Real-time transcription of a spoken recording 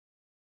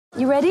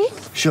You ready?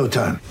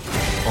 Showtime.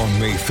 On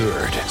May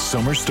 3rd,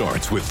 summer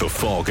starts with The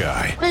Fall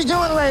Guy. Let's do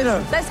it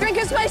later. Let's drink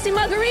a spicy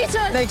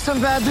margarita. Make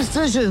some bad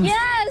decisions.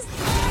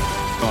 Yes!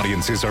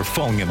 Audiences are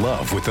falling in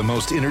love with the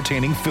most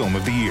entertaining film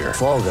of the year.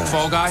 Fall Guy.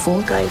 Fall Guy?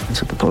 Fall guy.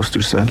 That's what the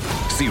poster said.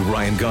 See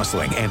Ryan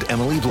Gosling and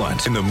Emily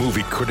Blunt in the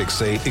movie critics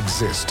say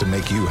exists to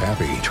make you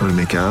happy. Trying to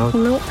make it out?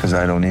 Nope. Because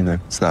I don't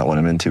either. It's not what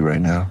I'm into right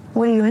now.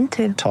 What are you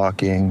into?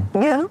 Talking.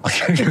 Yeah.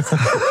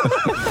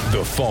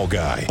 The Fall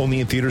Guy.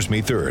 Only in theaters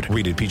May 3rd.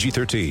 Rated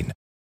PG-13.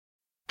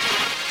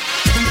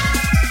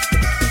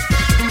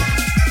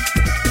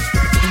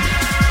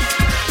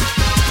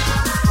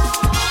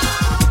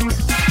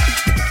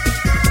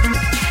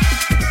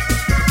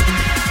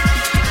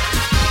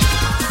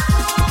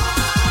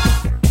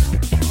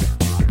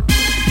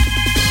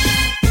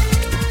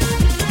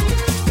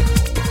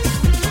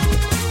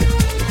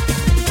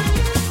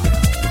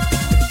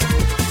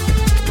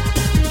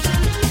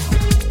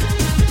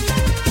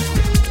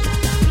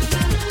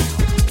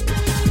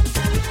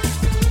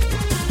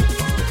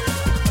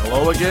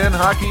 Again,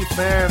 hockey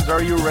fans,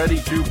 are you ready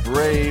to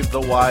brave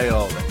the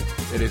wild?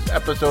 It is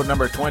episode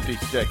number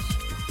 26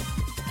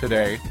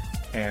 today,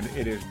 and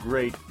it is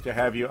great to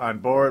have you on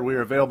board. We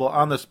are available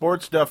on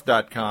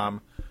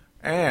thesportstuff.com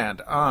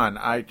and on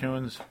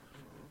iTunes.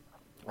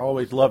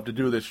 Always love to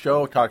do this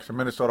show, talk some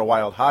Minnesota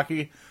Wild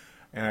hockey,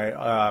 and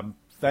I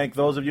thank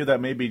those of you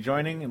that may be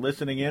joining and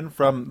listening in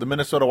from the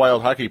Minnesota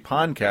Wild Hockey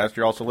Podcast.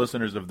 You're also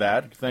listeners of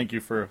that. Thank you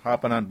for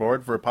hopping on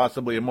board for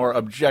possibly a more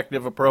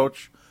objective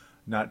approach.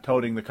 Not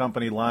toting the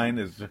company line.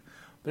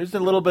 There's a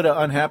little bit of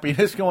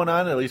unhappiness going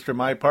on, at least for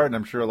my part, and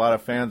I'm sure a lot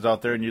of fans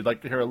out there, and you'd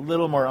like to hear a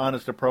little more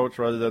honest approach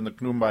rather than the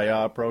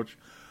kumbaya approach.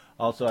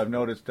 Also, I've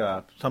noticed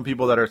some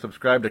people that are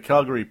subscribed to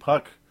Calgary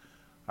Puck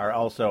are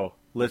also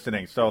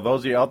listening. So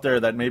those of you out there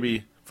that may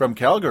be from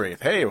Calgary,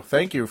 hey,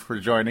 thank you for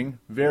joining.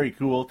 Very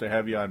cool to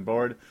have you on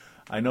board.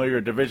 I know you're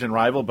a division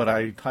rival, but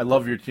I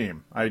love your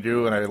team. I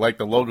do, and I like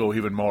the logo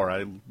even more.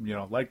 I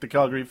like the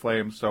Calgary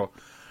Flames, so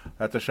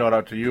that's a shout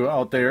out to you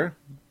out there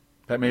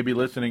that may be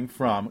listening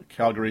from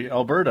Calgary,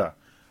 Alberta,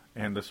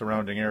 and the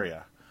surrounding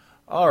area.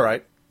 All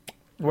right.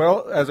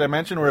 Well, as I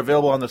mentioned, we're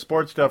available on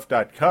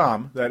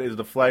thesportstuff.com. That is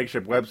the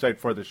flagship website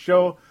for the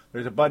show.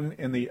 There's a button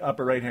in the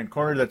upper right-hand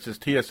corner that says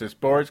TSS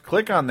Boards.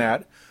 Click on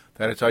that.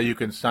 That is how you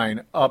can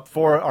sign up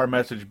for our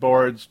message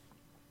boards.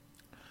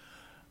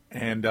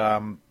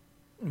 And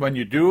when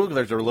you do,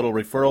 there's a little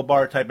referral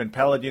bar. Type in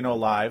Paladino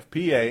Live,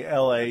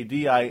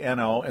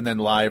 Paladino, and then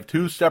live.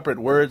 Two separate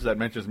words. That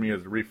mentions me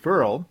as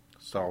referral.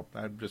 So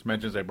that just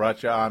mentions I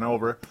brought you on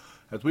over,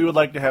 as we would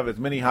like to have as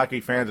many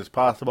hockey fans as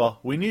possible.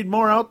 We need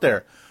more out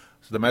there.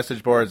 So the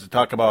message boards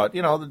talk about,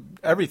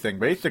 everything,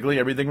 basically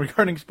everything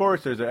regarding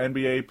sports. There's an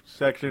NBA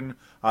section,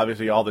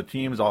 obviously all the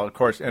teams, of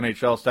course,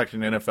 NHL section,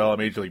 NFL,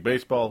 Major League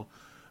Baseball,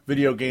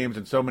 video games,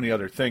 and so many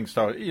other things.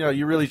 So,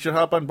 you really should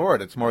hop on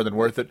board. It's more than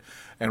worth it.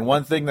 And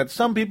one thing that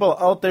some people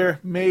out there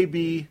may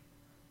be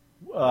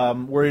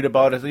worried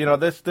about is,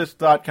 this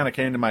thought kind of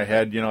came to my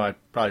head. I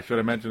probably should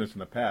have mentioned this in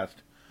the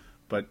past.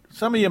 But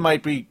some of you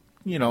might be,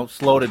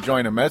 slow to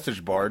join a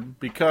message board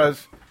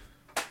because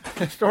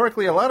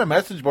historically a lot of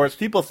message boards,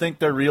 people think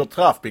they're real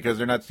tough because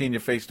they're not seeing you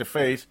face to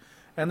face.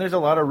 And there's a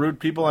lot of rude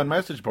people on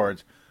message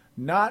boards.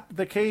 Not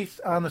the case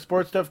on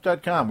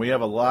thesportstuff.com. We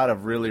have a lot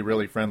of really,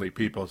 really friendly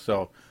people.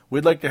 So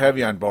we'd like to have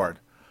you on board.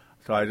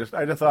 So I just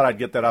thought I'd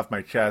get that off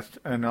my chest.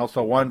 And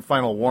also one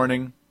final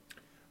warning.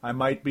 I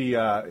might be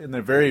in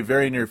the very,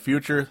 very near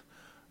future.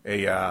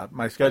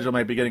 My schedule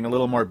might be getting a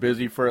little more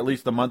busy for at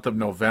least the month of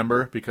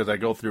November because I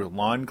go through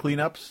lawn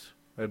cleanups,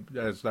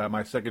 as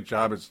my second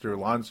job is through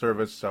lawn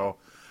service, so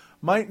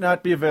might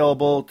not be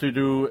available to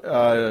do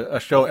a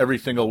show every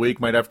single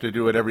week. Might have to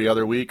do it every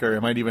other week, or I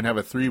might even have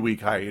a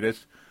 3-week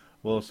hiatus.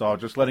 Well, so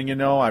just letting you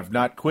know, I've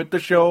not quit the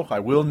show.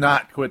 I will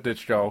not quit this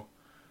show.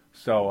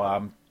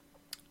 So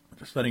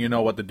just letting you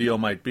know what the deal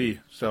might be.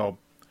 So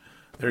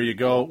there you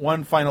go.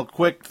 One final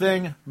quick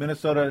thing,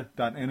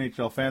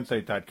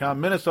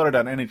 Minnesota.NHLfansite.com,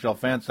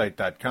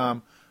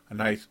 Minnesota.NHLfansite.com, a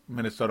nice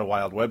Minnesota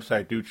Wild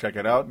website. Do check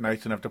it out.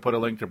 Nice enough to put a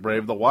link to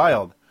Brave the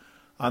Wild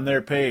on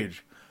their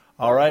page.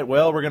 All right,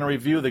 well, we're going to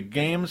review the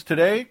games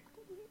today.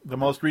 The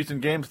most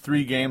recent games,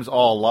 3 games,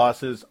 all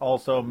losses.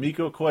 Also,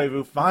 Mikko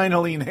Koivu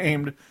finally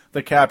named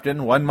the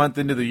captain. 1 month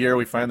into the year,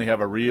 we finally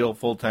have a real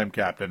full-time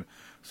captain.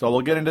 So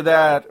we'll get into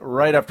that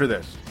right after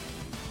this.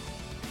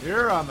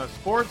 Here on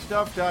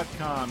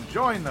thesportstuff.com,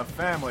 join the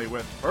family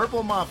with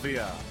Purple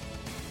Mafia.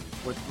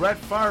 With Brett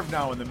Favre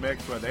now in the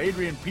mix with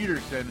Adrian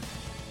Peterson,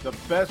 the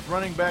best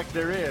running back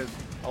there is,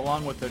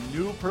 along with the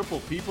new Purple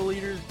People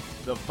Eaters,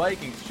 the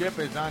Vikings ship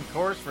is on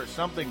course for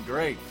something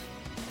great.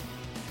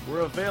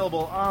 We're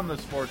available on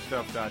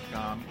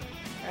thesportstuff.com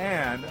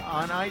and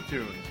on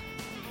iTunes.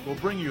 We'll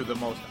bring you the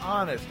most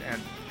honest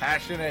and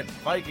passionate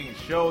Vikings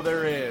show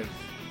there is.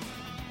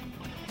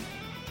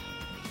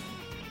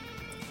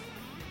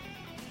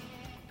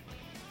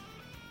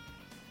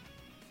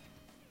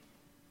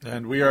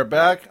 And we are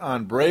back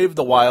on Brave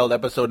the Wild,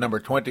 episode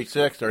number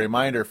 26. A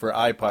reminder for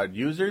iPod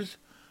users,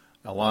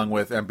 along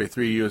with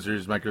MP3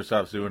 users,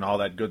 Microsoft Zoo, and all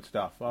that good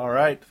stuff. All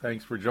right,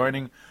 thanks for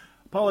joining.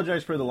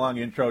 Apologize for the long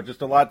intro,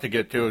 just a lot to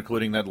get to,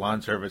 including that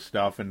lawn service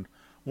stuff. And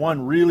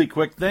one really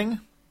quick thing,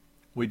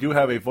 we do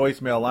have a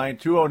voicemail line,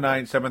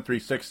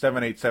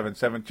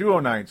 209-736-7877,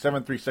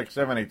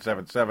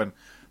 209-736-7877.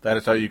 That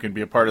is how you can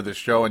be a part of this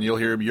show, and you'll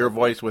hear your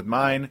voice with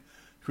mine.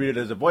 Treat it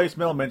as a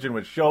voicemail, mention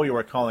which show you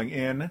are calling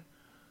in,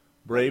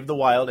 Brave the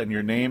Wild, and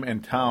your name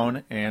and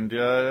town, and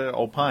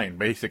opine,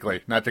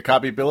 basically. Not to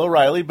copy Bill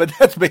O'Reilly, but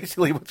that's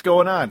basically what's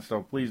going on,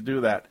 so please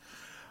do that.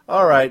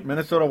 All right,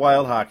 Minnesota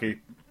Wild hockey,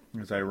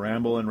 as I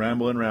ramble and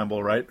ramble and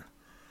ramble, right?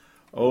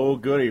 Oh,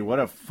 goody, what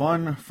a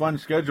fun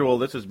schedule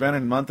this has been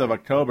in the month of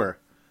October.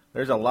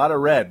 There's a lot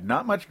of red,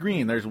 not much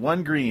green. There's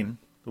one green.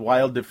 The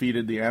Wild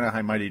defeated the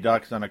Anaheim Mighty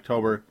Ducks on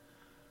October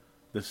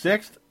the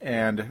 6th,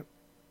 and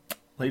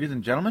ladies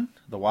and gentlemen,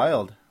 the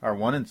Wild are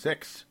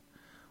 1-6.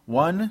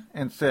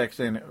 1-6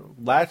 in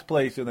last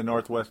place in the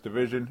Northwest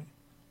Division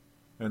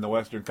in the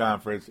Western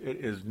Conference.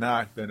 It has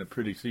not been a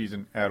pretty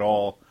season at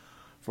all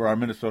for our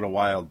Minnesota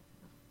Wild.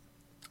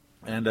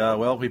 And,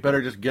 well, we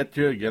better just get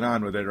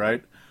on with it,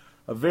 right?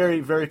 A very,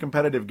 very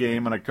competitive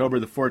game on October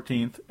the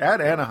 14th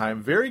at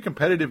Anaheim. Very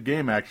competitive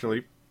game,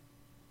 actually.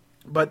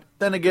 But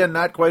then again,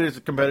 not quite as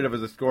competitive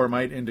as the score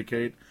might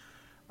indicate.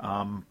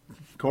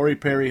 Corey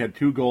Perry had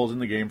 2 goals in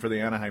the game for the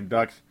Anaheim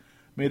Ducks.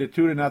 Made it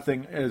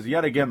 2-0 as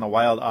yet again the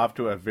Wild off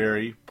to a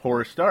very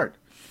poor start.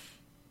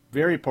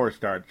 Very poor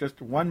start.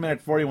 Just 1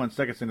 minute 41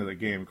 seconds into the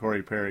game,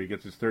 Corey Perry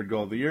gets his 3rd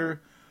goal of the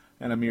year.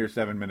 And a mere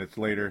 7 minutes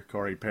later,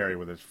 Corey Perry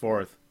with his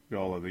 4th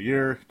goal of the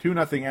year.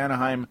 2-0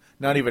 Anaheim,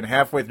 not even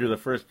halfway through the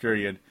first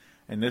period.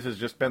 And this has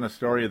just been the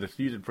story of the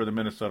season for the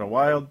Minnesota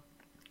Wild.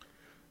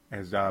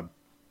 As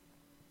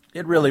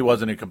it really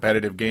wasn't a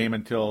competitive game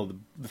until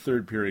the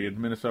 3rd period.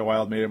 Minnesota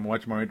Wild made it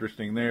much more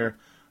interesting there.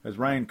 As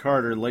Ryan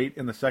Carter, late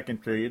in the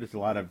 2nd period, it's a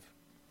lot of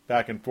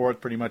back and forth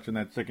pretty much in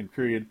that 2nd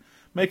period,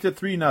 makes it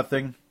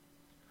 3-0.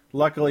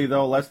 Luckily,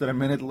 though, about a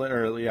minute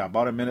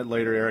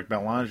later, Eric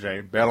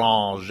Belanger,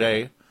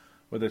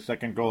 with his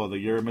 2nd goal of the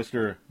year,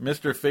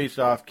 Mr.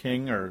 Face-Off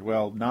King, or,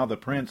 well, now the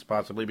Prince,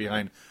 possibly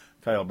behind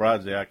Kyle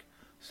Brodziak.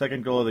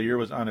 2nd goal of the year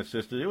was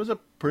unassisted. It was a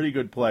pretty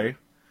good play.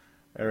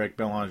 Eric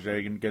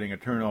Belanger getting a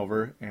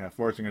turnover,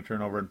 forcing a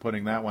turnover and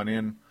putting that one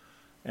in.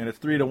 And it's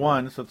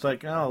 3-1, so it's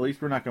like, oh, at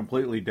least we're not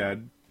completely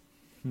dead.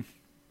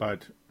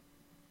 But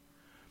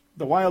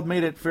the Wild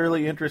made it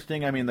fairly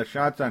interesting. I mean, the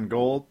shots on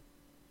goal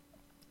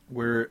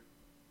were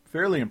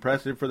fairly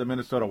impressive for the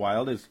Minnesota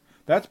Wild.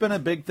 That's been a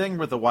big thing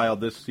with the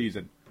Wild this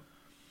season.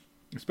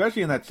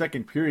 Especially in that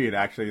 2nd period,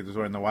 actually, is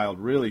when the Wild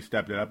really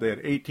stepped it up. They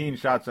had 18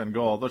 shots on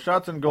goal. The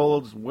shots on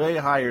goal is way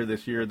higher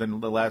this year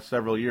than the last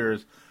several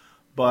years.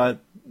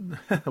 But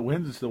the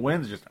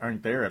wins just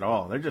aren't there at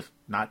all. They're just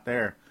not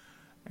there.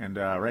 And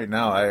right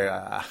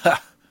now,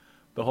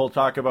 the whole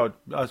talk about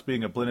us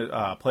being a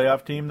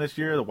playoff team this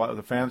year,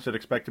 the fans should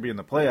expect to be in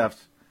the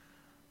playoffs,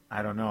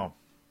 I don't know.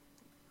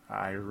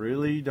 I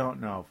really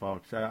don't know,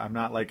 folks. I'm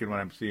not liking what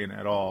I'm seeing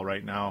at all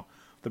right now.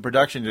 The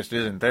production just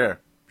isn't there.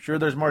 Sure,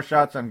 there's more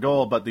shots on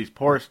goal, but these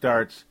poor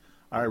starts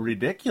are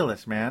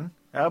ridiculous, man.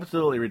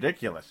 Absolutely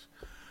ridiculous.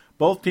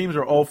 Both teams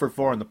are 0 for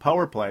 4 in the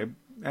power play.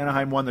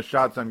 Anaheim won the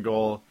shots on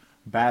goal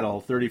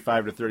battle,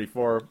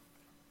 35-34.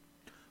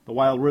 The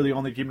Wild were the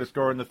only team to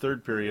score in the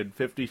 3rd period.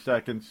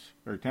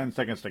 10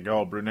 seconds to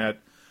go. Brunette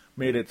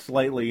made it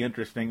slightly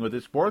interesting with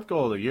his 4th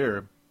goal of the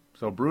year.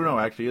 So Bruno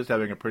actually is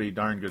having a pretty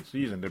darn good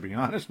season, to be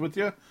honest with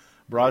you.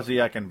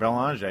 Brodziak and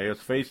Belanger, as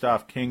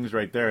face-off kings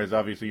right there, is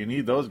obviously you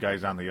need those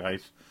guys on the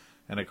ice.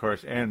 And, of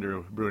course,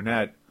 Andrew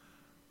Brunette,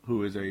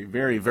 who is a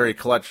very, very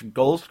clutch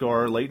goal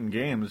scorer late in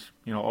games,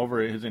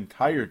 over his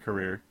entire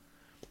career.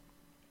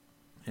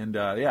 And,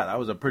 that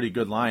was a pretty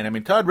good line. I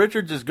mean, Todd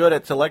Richards is good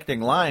at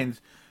selecting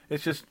lines.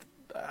 It's just,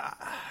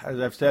 as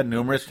I've said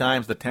numerous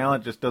times, the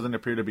talent just doesn't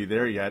appear to be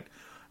there yet.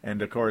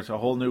 And, of course, a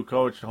whole new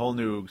coach, a whole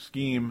new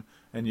scheme,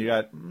 and you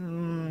got,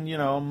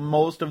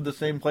 most of the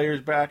same players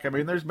back. I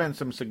mean, there's been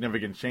some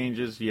significant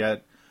changes,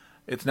 yet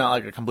it's not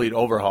like a complete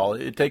overhaul.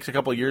 It takes a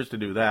couple of years to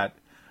do that.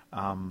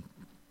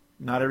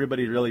 Not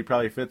everybody really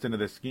probably fits into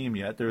this scheme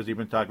yet. There's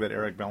even talk that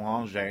Eric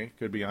Belanger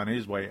could be on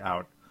his way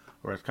out,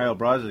 whereas Kyle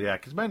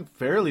Brodziak has been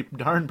fairly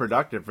darn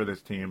productive for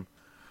this team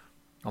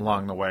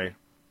along the way.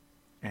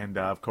 And,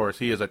 of course,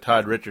 he is a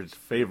Todd Richards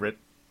favorite.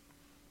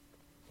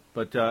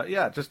 But,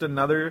 just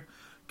another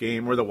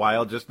game where the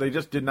Wild they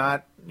just did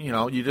not,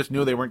 you just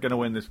knew they weren't going to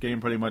win this game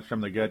pretty much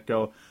from the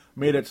get-go.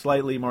 Made it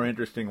slightly more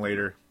interesting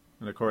later.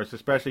 And, of course,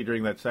 especially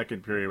during that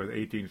 2nd period with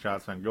 18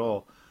 shots on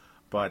goal.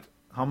 But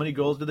how many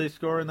goals did they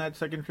score in that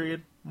 2nd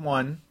period?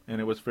 1, and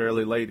it was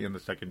fairly late in the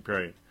 2nd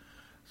period.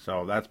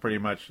 So that's pretty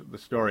much the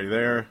story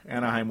there.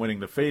 Anaheim winning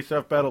the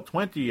face-off battle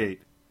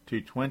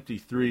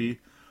 28-23.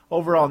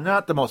 Overall,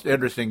 not the most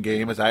interesting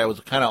game, as I was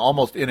kind of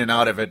almost in and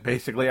out of it,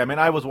 basically. I mean,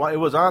 it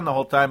was on the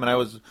whole time, and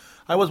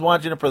I was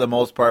watching it for the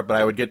most part, but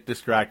I would get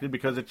distracted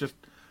because it just,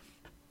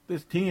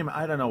 this team,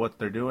 I don't know what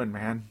they're doing,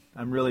 man.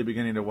 I'm really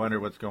beginning to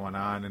wonder what's going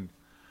on, and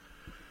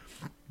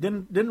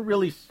didn't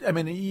really. I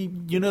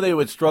mean, you know they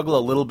would struggle a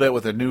little bit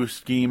with a new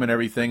scheme and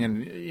everything,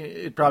 and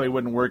it probably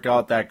wouldn't work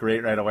out that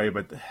great right away.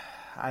 But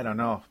I don't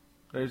know.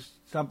 There's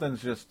something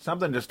just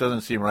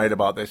doesn't seem right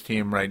about this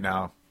team right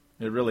now.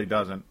 It really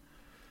doesn't.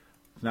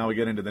 So now we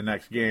get into the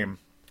next game.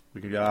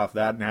 We could get off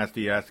that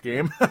nasty ass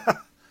game.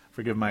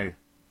 Forgive my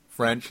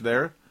French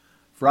there.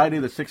 Friday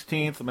the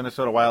 16th, the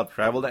Minnesota Wild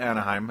travel to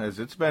Anaheim, as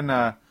it's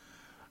been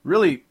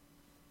really.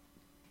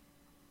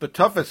 The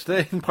toughest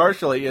thing,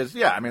 partially, is,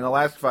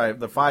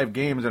 the 5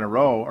 games in a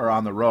row are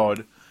on the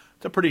road.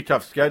 It's a pretty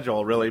tough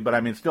schedule, really, but,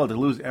 still, to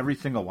lose every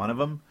single one of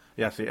them.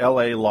 See,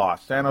 L.A.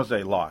 lost, San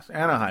Jose lost,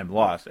 Anaheim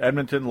lost,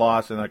 Edmonton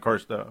lost, and, of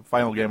course, the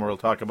final game we'll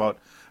talk about,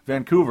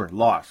 Vancouver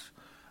lost.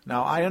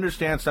 Now, I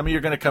understand some of you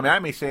are going to come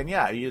at me saying,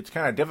 it's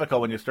kind of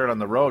difficult when you start on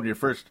the road.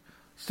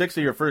 6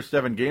 of your first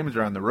 7 games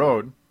are on the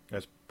road.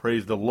 As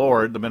praise the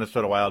Lord, the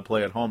Minnesota Wild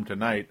play at home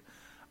tonight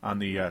on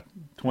the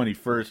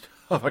 21st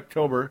of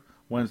October.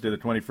 Wednesday, the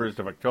 21st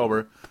of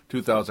October,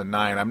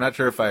 2009. I'm not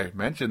sure if I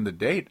mentioned the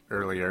date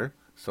earlier,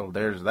 so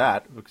there's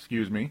that.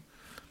 Excuse me.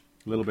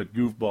 A little bit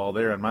goofball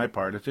there on my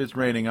part. It's just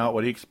raining out.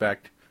 What do you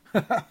expect?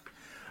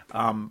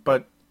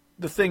 But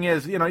the thing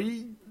is,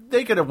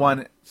 they could have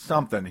won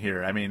something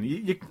here.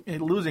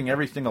 Losing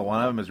every single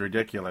one of them is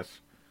ridiculous.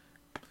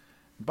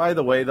 By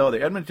the way, though,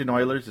 the Edmonton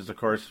Oilers is, of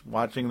course,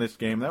 watching this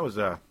game. That was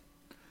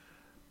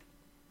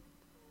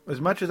as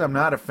much as I'm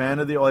not a fan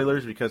of the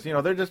Oilers, because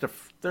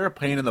they're a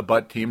pain in the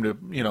butt team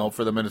to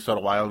for the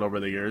Minnesota Wild over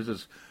the years.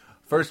 Is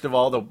first of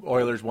all, the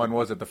Oilers won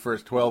the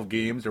first 12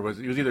 games, or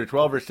it was either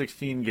 12 or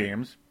 16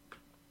 games.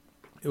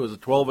 It was a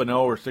 12-0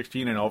 or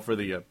 16-0 for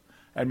the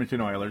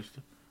Edmonton Oilers,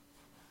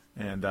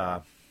 and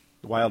the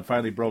Wild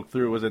finally broke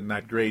through. It wasn't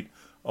that great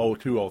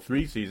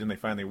 0-2-0-3 season. They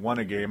finally won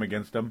a game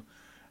against them,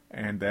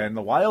 and then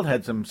the Wild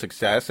had some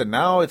success, and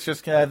now it's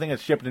just I think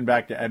it's shifting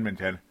back to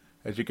Edmonton.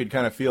 As you could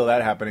kind of feel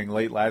that happening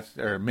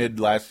mid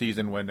last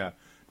season when Dwayne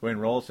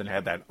Rolison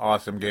had that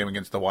awesome game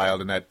against the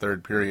Wild in that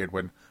third period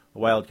when the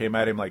Wild came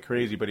at him like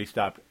crazy, but he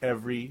stopped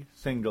every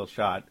single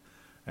shot,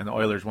 and the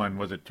Oilers won,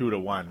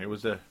 2-1. It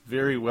was a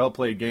very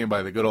well-played game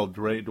by the good old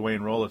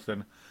Dwayne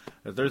Rolison.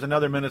 As there's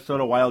another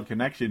Minnesota Wild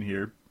connection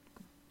here.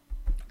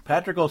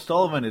 Patrick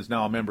O'Sullivan is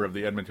now a member of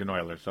the Edmonton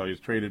Oilers, so he's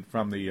traded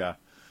from the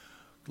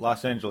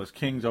Los Angeles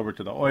Kings over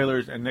to the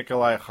Oilers, and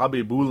Nikolai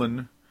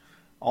Khabibulin,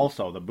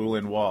 also the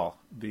Bulin Wall,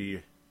 the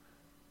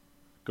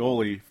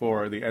goalie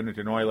for the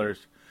Edmonton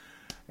Oilers.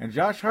 And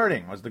Josh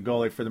Harding was the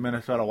goalie for the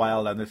Minnesota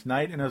Wild on this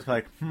night, and it was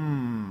like,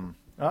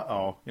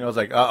 uh-oh. It was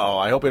like, uh-oh,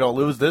 I hope we don't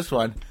lose this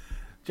one.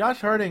 Josh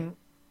Harding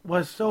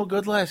was so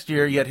good last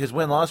year, yet his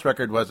win-loss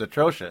record was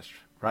atrocious,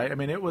 right?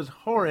 It was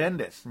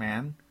horrendous,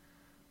 man.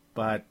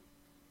 But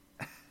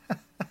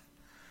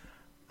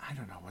I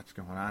don't know what's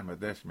going on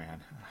with this,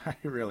 man. I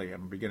really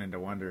am beginning to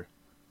wonder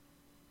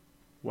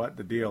what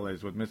the deal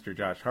is with Mr.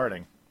 Josh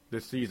Harding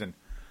this season.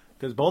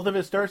 Because both of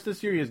his starts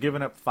this year, he has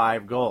given up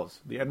 5 goals.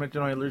 The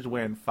Edmonton Oilers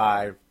win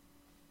 5-2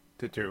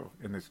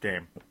 in this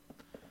game.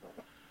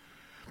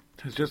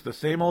 It's just the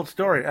same old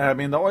story.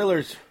 The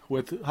Oilers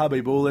with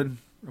Khabibulin,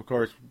 of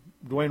course,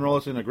 Dwayne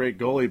Rolison, a great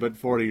goalie, but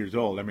 40 years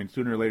old.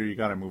 Sooner or later you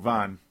got to move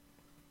on.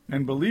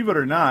 And believe it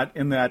or not,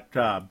 in that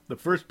the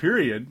first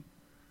period,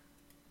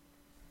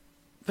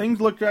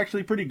 things looked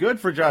actually pretty good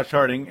for Josh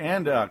Harding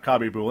and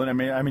Khabibulin.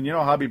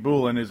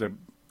 Khabibulin is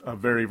a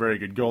very, very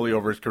good goalie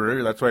over his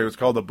career. That's why he was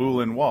called the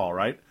Bulin Wall,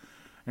 right?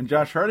 And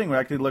Josh Harding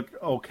actually looked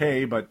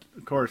okay, but,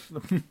 of course,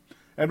 the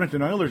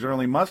Edmonton Oilers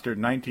only mustered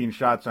 19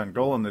 shots on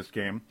goal in this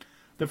game.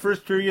 The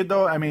first period,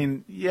 though, it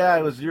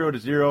was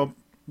 0-0.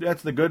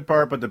 That's the good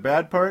part, but the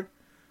bad part,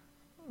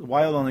 the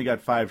Wild only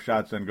got 5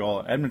 shots on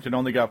goal. Edmonton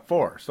only got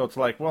 4. So it's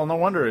like, well, no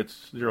wonder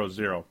it's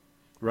 0-0,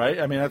 right?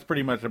 That's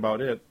pretty much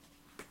about it.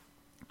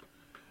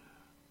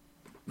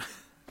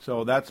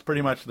 So that's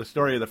pretty much the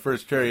story of the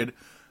first period.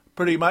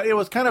 Pretty much, it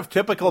was kind of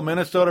typical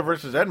Minnesota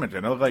versus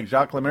Edmonton. It looked like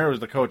Jacques Lemaire was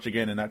the coach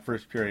again in that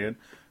first period.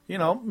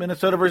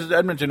 Minnesota versus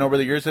Edmonton over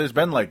the years has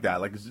been like that,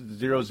 like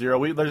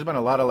 0-0. There's been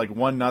a lot of like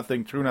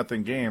 1-0,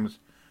 2-0 games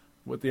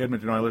with the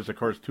Edmonton Oilers, of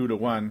course,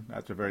 2-1.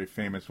 That's a very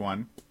famous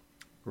one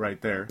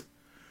right there.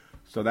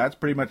 So that's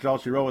pretty much all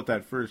she wrote with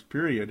that first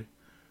period.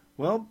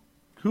 Well,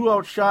 who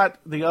outshot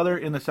the other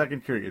in the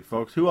second period,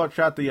 folks? Who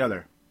outshot the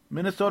other?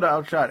 Minnesota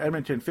outshot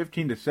Edmonton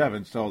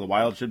 15-7, so the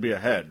Wild should be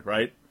ahead,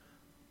 right?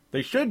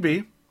 They should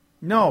be.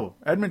 No,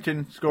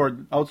 Edmonton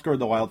outscored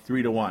the Wild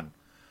 3-1.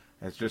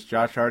 It's just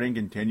Josh Harding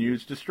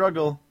continues to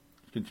struggle.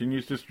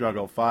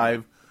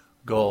 5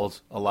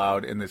 goals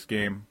allowed in this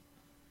game.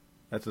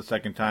 That's the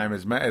second time,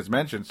 as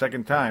mentioned,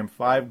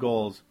 5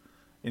 goals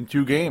in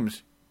 2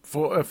 games.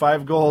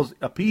 5 goals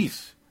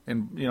apiece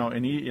in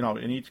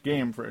each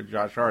game for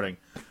Josh Harding.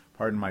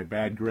 Pardon my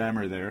bad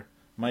grammar there.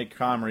 Mike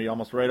Comrie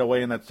almost right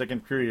away in that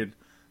second period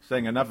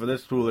saying enough of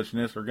this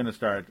foolishness. We're going to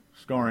start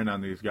scoring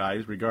on these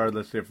guys,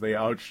 regardless if they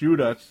outshoot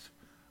us,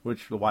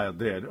 which the Wild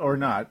did, or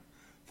not.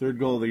 3rd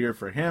goal of the year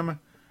for him.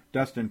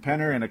 Dustin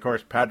Penner, and of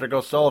course Patrick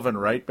O'Sullivan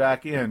right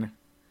back in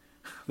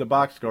the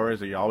box score,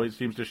 as he always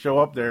seems to show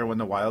up there when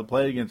the Wild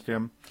play against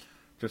him.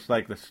 just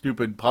like the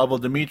stupid Pavel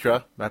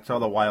Demitra. That's how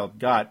the Wild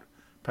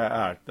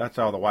that's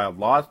how the Wild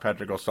lost.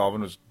 Patrick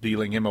O'Sullivan was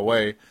dealing him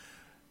away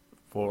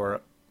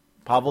for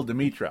Pavel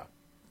Demitra.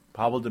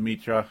 Pavel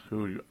Demitra,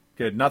 who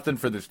did nothing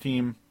for this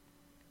team,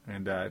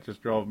 and it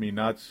just drove me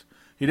nuts.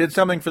 He did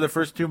something for the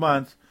first 2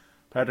 months.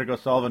 Patrick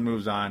O'Sullivan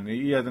moves on.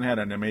 He hasn't had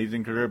an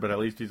amazing career, but at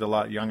least he's a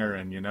lot younger,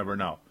 and you never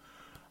know.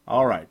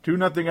 All right,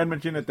 2-0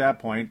 Edmonton at that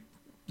point.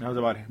 That was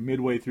about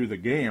midway through the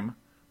game.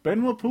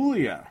 Benoit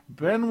Pouliot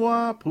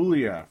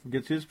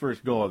gets his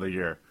first goal of the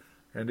year.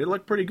 And it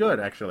looked pretty good,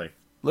 actually.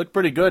 Looked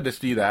pretty good to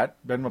see that.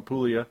 Benoit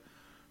Pouliot,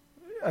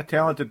 a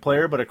talented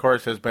player, but of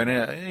course has been,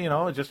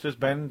 just has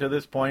been to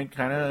this point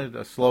kind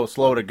of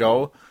slow to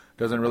go.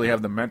 Doesn't really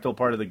have the mental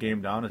part of the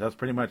game down. That's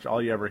pretty much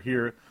all you ever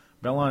hear.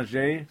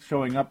 Belanger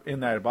showing up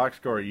in that box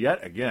score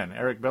yet again.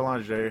 Eric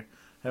Belanger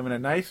having a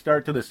nice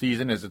start to the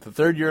season. Is it the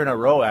third year in a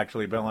row,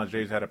 actually,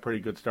 Belanger's had a pretty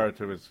good start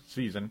to his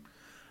season.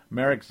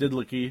 Marek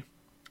Zidlicky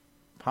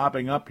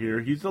popping up here.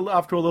 He's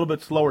off to a little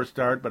bit slower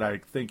start, but I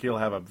think he'll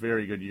have a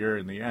very good year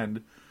in the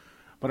end.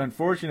 But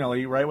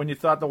unfortunately, right when you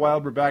thought the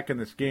Wild were back in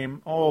this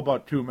game,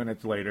 about 2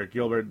 minutes later,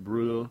 Gilbert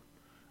Brule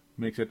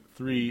makes it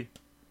 3-1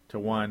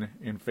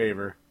 in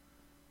favor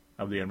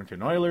of the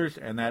Edmonton Oilers,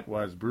 and that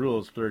was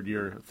Brule's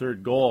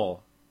third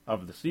goal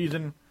of the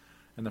season.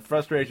 And the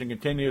frustration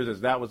continues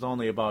as that was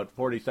only about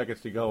 40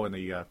 seconds to go in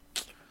the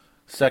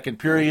second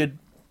period.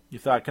 You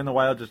thought, can the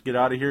Wild just get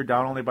out of here,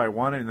 down only by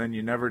one, and then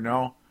you never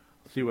know.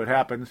 See what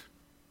happens.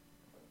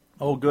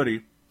 Oh,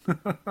 goody.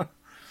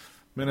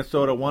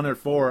 Minnesota 1 of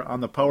 4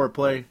 on the power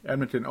play.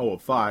 Edmonton 0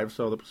 of 5.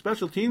 So the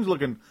special teams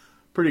looking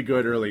pretty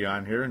good early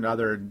on here.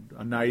 Another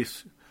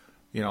nice,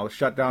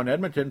 shut down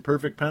Edmonton.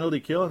 Perfect penalty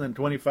kill, and then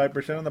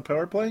 25% on the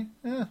power play.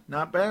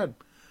 Not bad.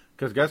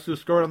 Because guess who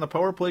scored on the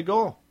power play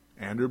goal?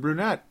 Andrew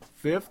Brunette.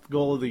 5th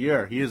goal of the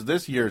year. He is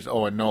this year's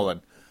Owen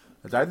Nolan.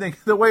 As I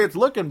think the way it's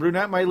looking,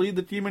 Brunette might lead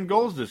the team in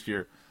goals this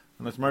year.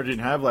 Unless Martin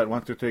Havlat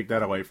wants to take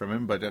that away from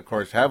him. But, of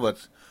course,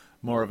 Havlat's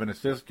more of an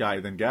assist guy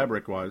than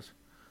Gaborik was.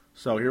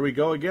 So here we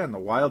go again. The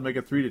Wild make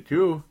it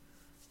 3-2.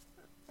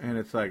 And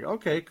it's like,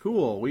 okay,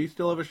 cool. We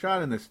still have a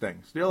shot in this thing.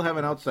 Still have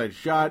an outside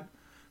shot.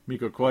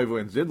 Mikko Koivu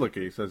and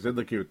Zidlicky. So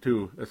Zidlicky with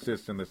 2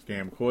 assists in this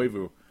game.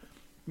 Koivu,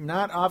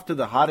 not off to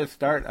the hottest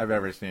start I've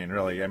ever seen,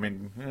 really. I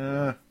mean,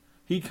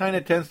 he kind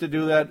of tends to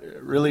do that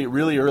really,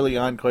 really early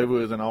on.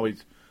 Koivu isn't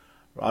always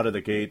out of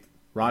the gate,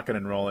 rocking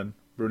and rolling.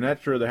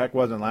 Brunette sure the heck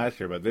wasn't last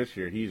year, but this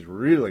year he's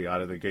really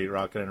out of the gate,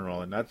 rocking and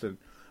rolling. That's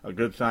a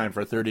good sign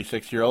for a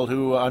 36-year-old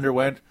who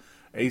underwent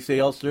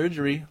ACL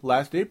surgery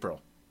last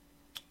April.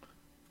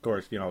 Of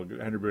course,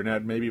 Andrew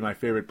Brunette may be my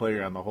favorite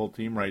player on the whole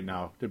team right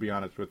now, to be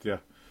honest with you.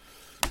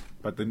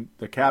 But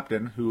the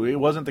captain, who he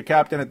wasn't the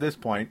captain at this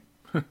point,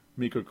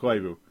 Mikko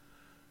Koivu,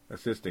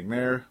 assisting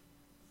there.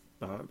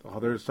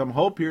 There's some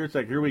hope here. It's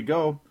like, here we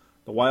go.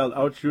 The Wild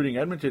outshooting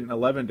Edmonton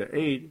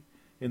 11-8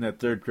 in that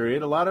third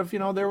period. A lot of,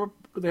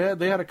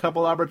 they had a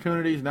couple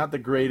opportunities, not the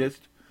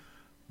greatest,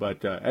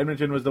 but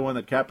Edmonton was the one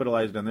that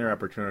capitalized on their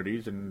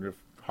opportunities, and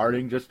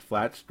Harding just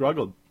flat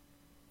struggled.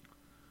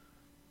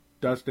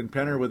 Dustin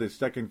Penner with his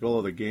second goal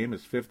of the game,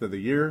 his 5th of the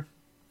year.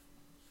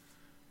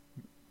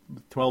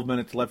 12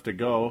 minutes left to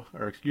go,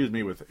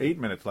 with 8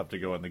 minutes left to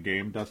go in the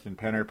game. Dustin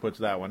Penner puts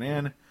that one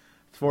in.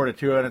 It's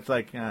 4-2, and it's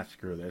like,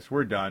 screw this.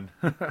 We're done.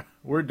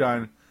 We're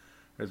done.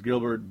 As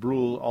Gilbert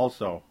Brule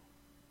also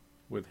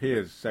with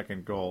his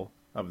second goal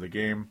of the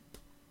game.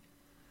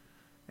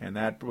 And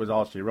that was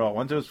all she wrote.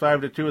 Once it was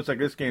 5-2, it's like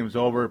this game's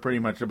over. Pretty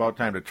much about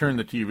time to turn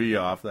the TV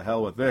off. The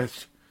hell with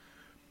this.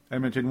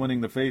 Edmonton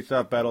winning the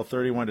face-off battle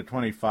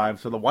 31-25.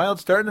 So the Wild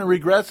starting to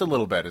regress a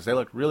little bit as they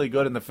look really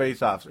good in the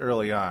face-offs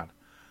early on.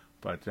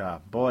 But,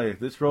 boy,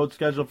 this road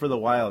schedule for the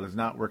Wild has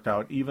not worked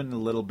out even a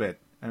little bit.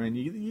 I mean,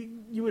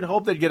 you would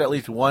hope they'd get at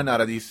least one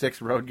out of these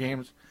 6 road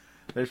games.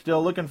 They're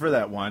still looking for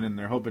that one, and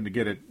they're hoping to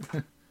get it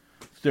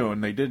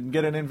soon. They didn't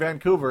get it in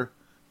Vancouver,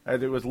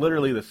 as it was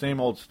literally the same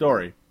old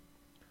story.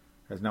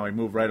 As now we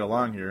move right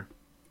along here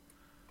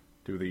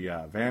to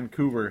the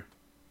Vancouver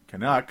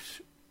Canucks.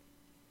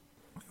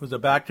 It was a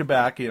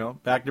back-to-back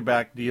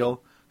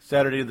deal.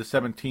 Saturday the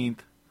 17th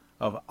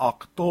of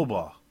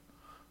October.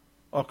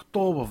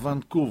 October,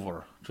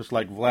 Vancouver. Just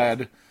like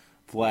Vlad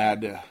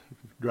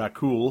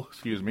Dracul,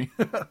 excuse me.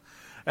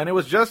 And it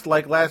was just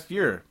like last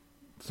year.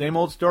 Same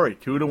old story,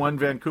 2-1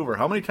 Vancouver.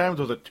 How many times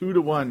was it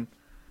 2-1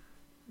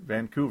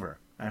 Vancouver?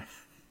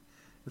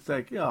 It's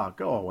like,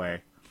 go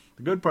away.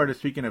 The good part is,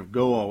 speaking of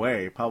go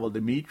away, Pavel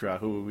Demitra,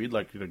 who we'd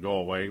like you to go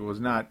away, was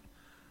not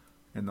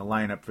in the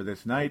lineup for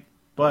this night,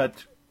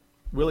 but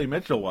Willie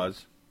Mitchell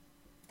was.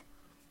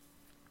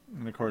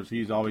 And, of course,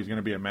 he's always going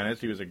to be a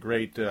menace. He was a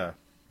great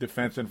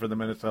defenseman for the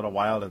Minnesota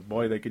Wild. And,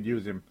 boy, they could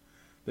use him.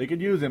 They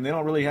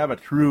don't really have a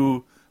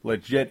true,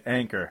 legit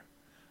anchor.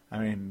 I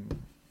mean,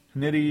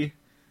 Nitty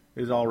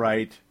is all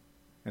right,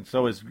 and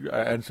so is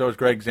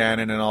Greg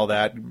Zanin and all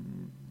that.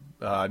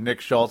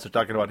 Nick Schultz, they're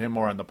talking about him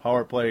more on the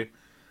power play.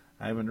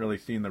 I haven't really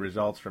seen the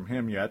results from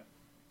him yet.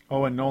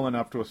 Owen Nolan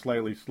off to a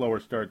slightly slower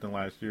start than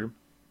last year.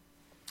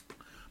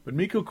 But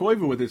Mikko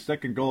Koivu with his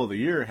second goal of the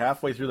year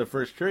halfway through the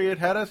first period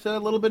had us a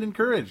little bit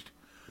encouraged.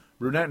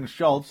 Brunette and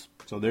Schultz,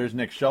 so there's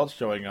Nick Schultz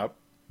showing up.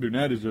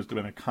 Brunette has just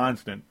been a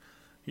constant.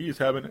 He's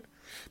having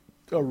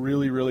a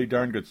really, really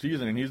darn good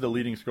season, and he's the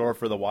leading scorer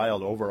for the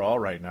Wild overall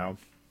right now.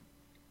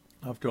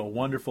 Off to a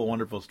wonderful,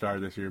 wonderful start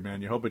this year,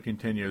 man. You hope it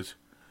continues.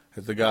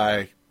 As the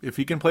guy, if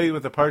he can play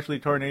with a partially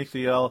torn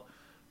ACL,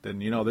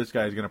 then, you know, this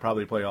guy's going to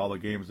probably play all the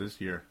games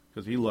this year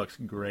because he looks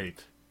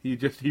great.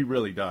 He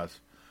really does.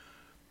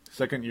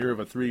 Second year of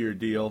a 3-year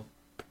deal.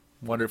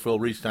 Wonderful.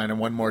 Re-sign him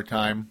one more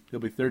time. He'll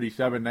be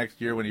 37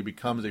 next year when he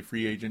becomes a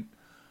free agent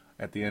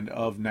at the end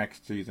of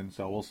next season.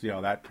 So we'll see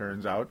how that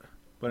turns out.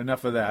 But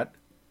enough of that.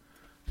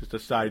 Just a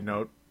side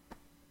note.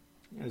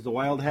 As the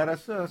Wild had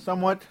us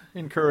somewhat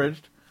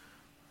encouraged,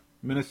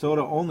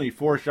 Minnesota only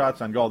 4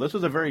 shots on goal. This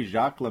was a very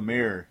Jacques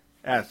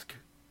Lemaire-esque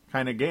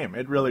kind of game.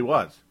 It really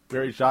was.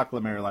 Very Jacques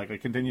Lemaire-like. I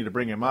continue to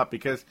bring him up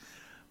because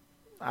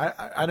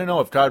I don't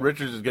know if Todd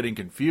Richards is getting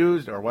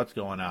confused or what's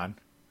going on.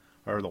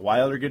 Or the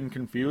Wild are getting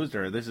confused,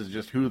 or this is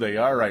just who they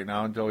are right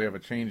now until we have a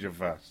change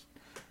of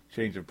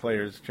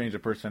players, change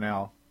of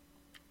personnel.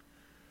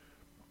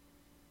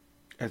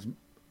 As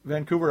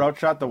Vancouver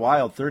outshot the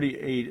Wild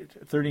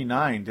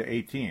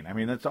 39-18. I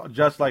mean, that's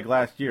just like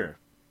last year.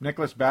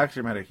 Nicholas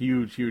Backstrom had a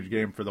huge, huge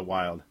game for the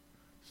Wild,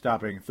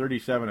 stopping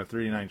 37 of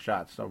 39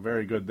 shots, so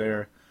very good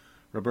there.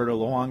 Roberto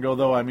Luongo,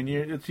 though, I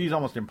mean, he's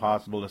almost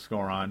impossible to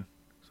score on.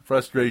 It's a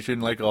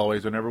frustration, like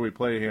always, whenever we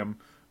play him.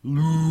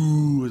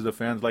 Lou, as the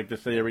fans like to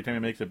say every time he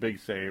makes a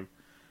big save.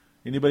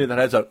 Anybody that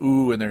has a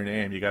ooh in their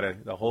name,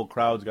 the whole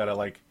crowd's got to,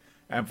 like,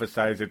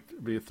 emphasize it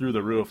through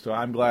the roof. So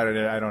I'm glad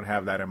I don't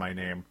have that in my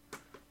name.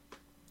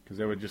 Because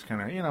it would just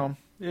kind of, you know,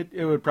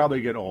 it would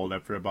probably get old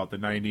after about the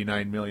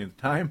 99 millionth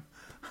time.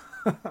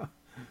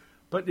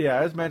 But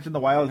yeah, as mentioned, the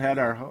Wild had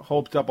our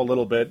hopes up a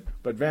little bit.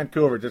 But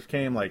Vancouver just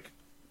came like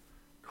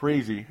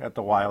crazy at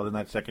the Wild in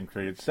that second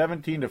period.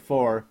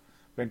 17-4,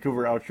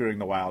 Vancouver outshooting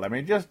the Wild. I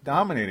mean, just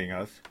dominating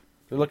us.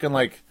 They're looking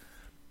like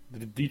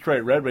the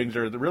Detroit Red Wings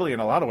are really, in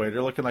a lot of ways,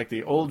 they're looking like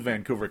the old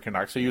Vancouver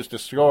Canucks. They used to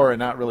score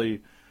and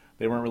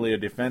they weren't really a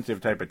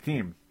defensive type of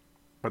team.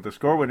 But the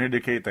score would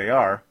indicate they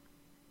are.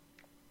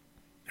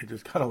 They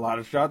just got a lot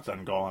of shots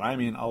on goal, and I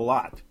mean a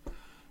lot.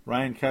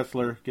 Ryan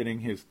Kessler getting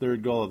his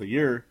 3rd goal of the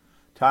year,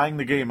 tying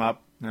the game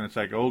up, and it's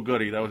like, oh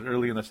goody, that was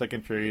early in the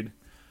second period.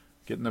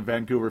 Getting the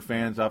Vancouver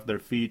fans off their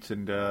feet,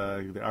 and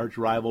the arch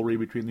rivalry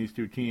between these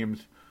two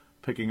teams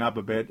picking up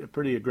a bit. A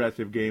pretty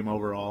aggressive game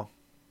overall.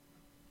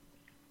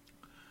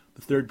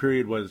 The third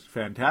period was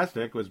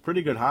fantastic. It was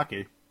pretty good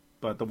hockey,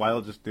 but the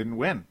Wild just didn't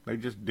win. They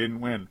just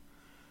didn't win.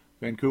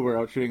 Vancouver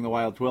outshooting the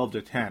Wild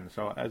 12-10.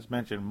 So, as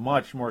mentioned,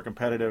 much more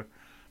competitive.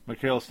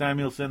 Mikael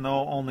Samuelsson,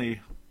 though, only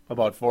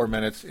about 4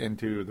 minutes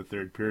into the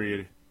third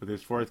period with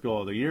his 4th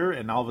goal of the year.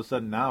 And all of a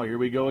sudden now, here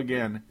we go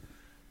again.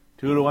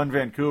 2-1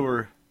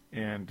 Vancouver.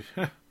 And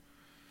that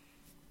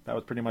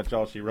was pretty much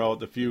all she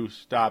wrote. The few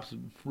stops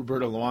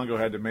Roberto Luongo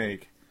had to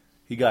make,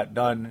 he got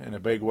done in a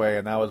big way,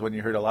 and that was when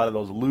you heard a lot of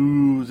those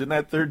loos in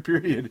that third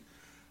period,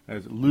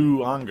 as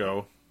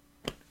Luongo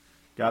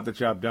got the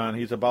job done.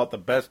 He's about the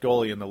best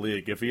goalie in the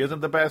league. If he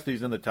isn't the best,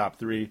 he's in the top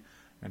 3,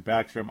 and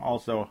Backstrom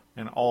also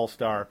an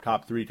all-star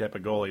top 3 type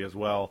of goalie as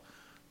well.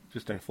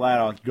 Just a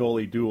flat-out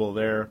goalie duel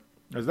there,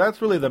 as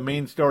that's really the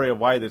main story of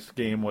why this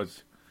game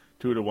was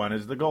 2-1,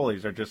 is the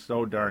goalies are just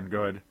so darn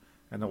good,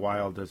 and the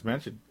Wild, as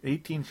mentioned,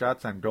 18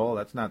 shots on goal,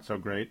 that's not so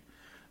great.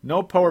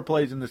 No power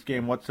plays in this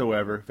game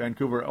whatsoever.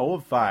 Vancouver 0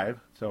 of 5,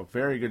 so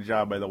very good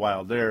job by the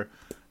Wild there.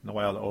 And the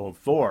Wild 0 of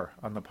 4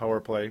 on the power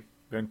play.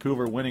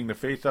 Vancouver winning the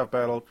faceoff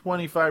battle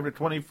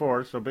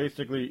 25-24, so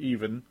basically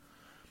even.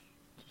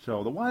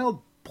 So the Wild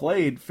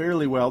played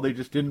fairly well. They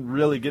just didn't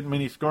really get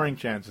many scoring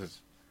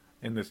chances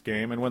in this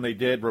game. And when they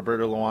did,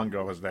 Roberto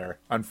Luongo was there,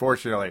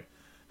 unfortunately.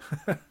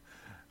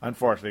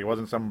 Unfortunately, it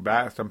wasn't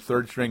some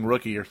third-string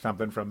rookie or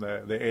something from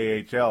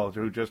the AHL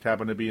who just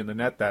happened to be in the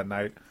net that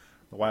night.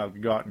 The Wild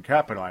could go out and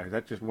capitalize.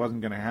 That just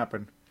wasn't going to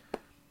happen.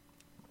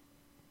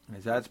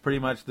 As that's pretty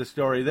much the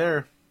story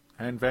there.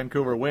 And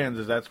Vancouver wins,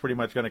 as that's pretty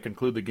much going to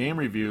conclude the game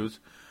reviews.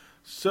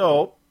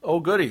 So, oh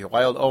goody,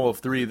 Wild 0 of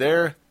 3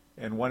 there,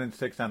 and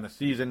 1-6 on the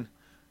season.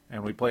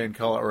 And we play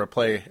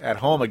play at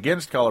home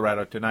against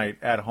Colorado tonight,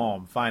 at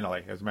home,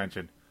 finally, as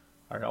mentioned.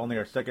 Only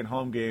our second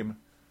home game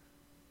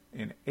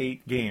in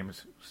 8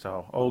 games.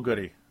 So, oh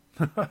goody.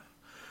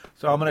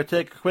 So I'm going to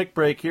take a quick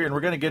break here, and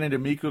we're going to get into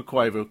Mikko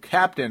Koivu,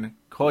 Captain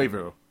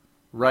Koivu,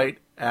 right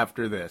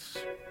after this.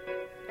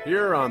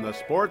 Here on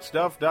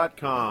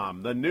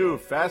thesportstuff.com, the new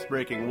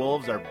fast-breaking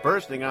Wolves are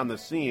bursting on the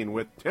scene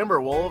with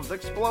Timberwolves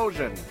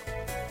Explosion.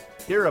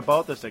 Hear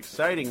about this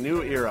exciting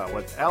new era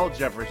with Al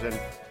Jefferson,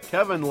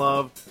 Kevin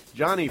Love,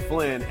 Johnny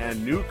Flynn,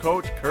 and new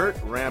coach Kurt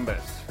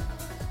Rambis.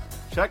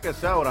 Check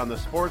us out on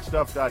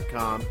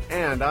thesportstuff.com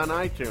and on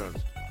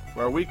iTunes,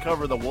 where we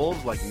cover the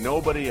Wolves like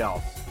nobody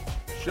else.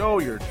 Show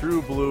your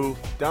true blue,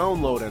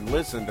 download and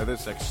listen to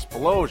this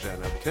explosion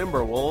of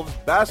Timberwolves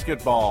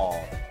basketball.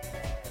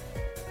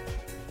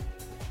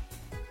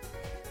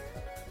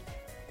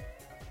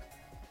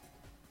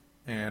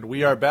 And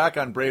we are back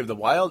on Brave the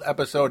Wild,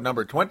 episode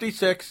number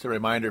 26. A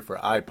reminder for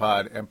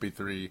iPod,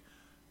 MP3,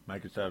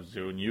 Microsoft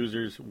Zune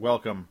users.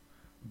 Welcome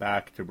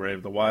back to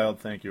Brave the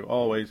Wild. Thank you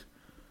always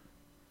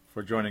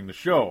for joining the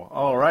show.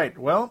 All right,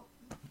 well,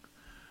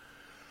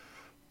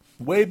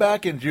 way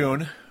back in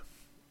June,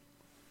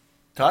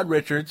 Todd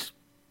Richards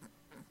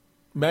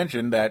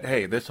mentioned that,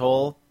 hey, this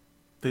whole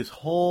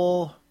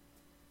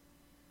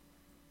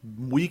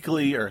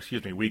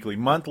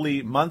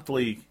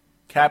monthly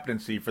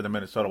captaincy for the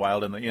Minnesota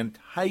Wild and the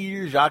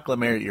entire Jacques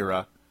Lemaire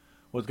era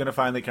was going to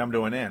finally come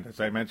to an end. As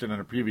I mentioned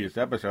in a previous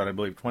episode, I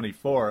believe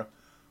 24,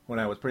 when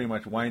I was pretty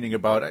much whining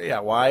about,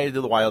 why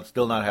do the Wild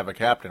still not have a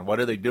captain?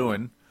 What are they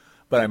doing?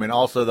 But I mean,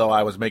 also, though,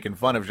 I was making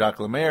fun of Jacques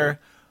Lemaire,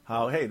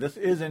 how, hey, this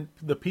isn't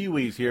the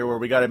Pee-wees here where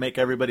we got to make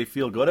everybody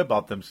feel good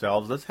about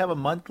themselves. Let's have a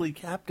monthly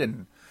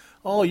captain.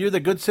 Oh, you're the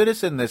good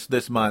citizen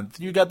this month.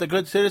 You got the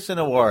Good Citizen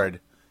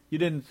Award. You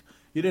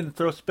didn't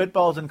throw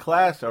spitballs in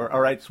class or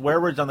write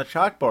swear words on the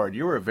chalkboard.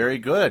 You were very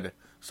good.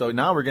 So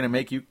now we're going to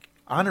make you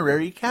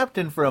honorary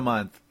captain for a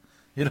month.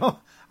 You know,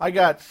 I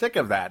got sick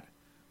of that.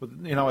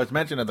 You know, as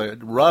mentioned, of the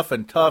rough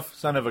and tough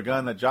son of a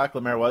gun that Jacques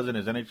Lemaire was in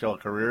his NHL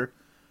career.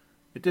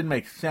 It didn't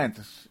make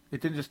sense.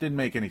 It just didn't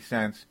make any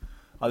sense,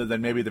 other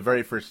than maybe the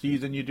very first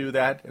season you do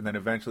that, and then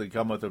eventually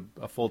come with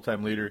a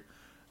full-time leader.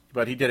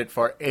 But he did it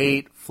for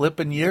 8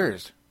 flippin'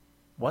 years.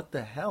 What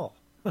the hell?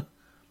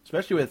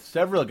 Especially with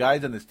several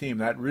guys on this team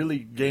that really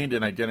gained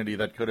an identity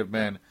that could have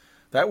been,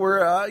 that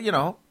were,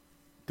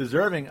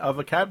 deserving of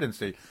a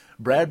captaincy.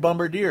 Brad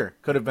Bombardier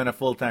could have been a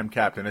full-time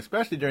captain,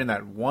 especially during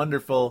that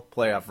wonderful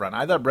playoff run.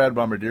 I thought Brad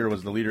Bombardier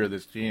was the leader of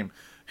this team.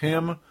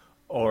 Him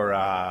or,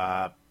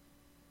 at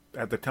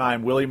the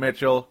time, Willie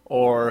Mitchell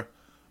or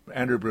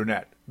Andrew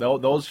Brunette.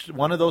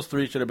 One of those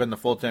three should have been the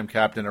full-time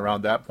captain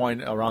around that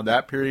point, around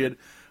that period.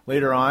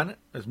 Later on,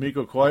 as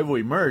Mikko Koivu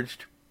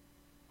emerged,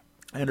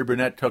 Andrew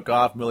Brunette took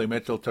off, Willie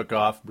Mitchell took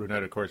off,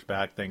 Brunette, of course,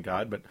 back, thank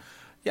God. But,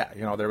 yeah,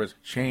 there was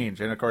change.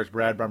 And, of course,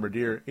 Brad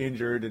Bombardier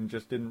injured and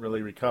just didn't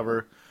really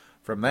recover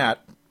from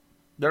that.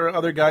 There are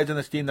other guys in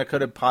this team that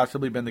could have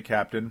possibly been the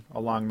captain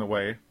along the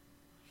way.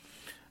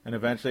 And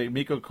eventually,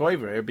 Mikko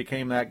Koivu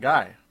became that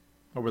guy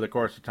over the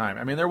course of time.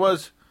 I mean, there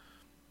was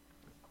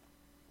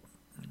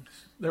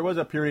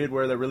a period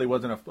where there really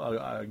wasn't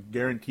a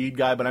guaranteed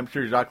guy, but I'm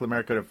sure Jacques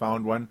Lemaire could have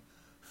found one.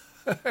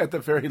 At the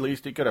very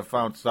least, he could have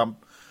found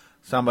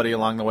somebody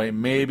along the way.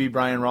 Maybe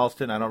Brian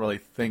Ralston. I don't really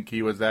think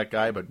he was that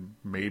guy, but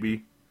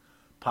maybe,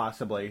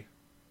 possibly,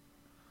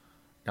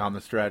 down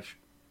the stretch.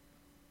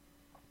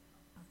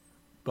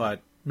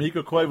 But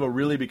Mikko Koivu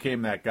really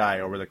became that guy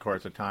over the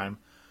course of time,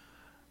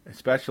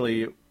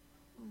 especially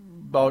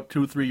about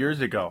 2-3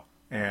 years ago.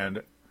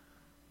 And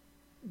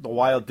the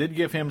Wild did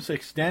give him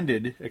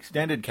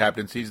extended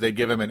captaincies. They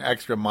give him an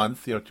extra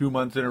month, 2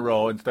 months in a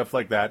row and stuff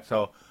like that.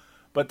 So,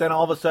 but then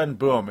all of a sudden,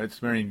 boom,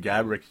 it's Marian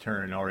Gabourik's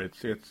turn, or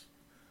it's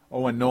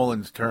Owen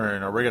Nolan's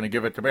turn, or we're going to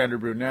give it to Andrew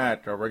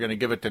Brunette, or we're going to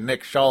give it to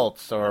Nick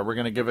Schultz, or we're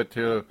going to give it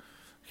to,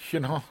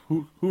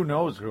 who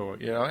knows who,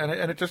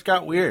 and it just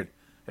got weird.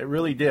 It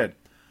really did.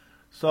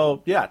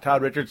 So, yeah,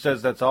 Todd Richards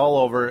says that's all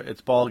over. It's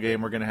ball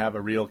game. We're going to have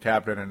a real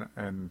captain,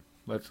 and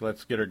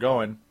let's get her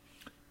going.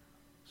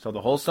 So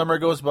the whole summer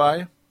goes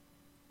by.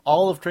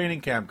 All of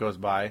training camp goes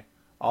by.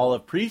 All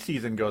of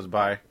preseason goes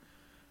by.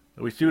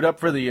 We suit up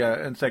for the,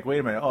 and it's like, wait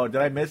a minute. Oh,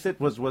 did I miss it?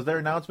 Was there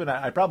an announcement?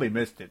 I probably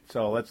missed it.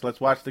 So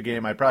let's watch the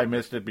game. I probably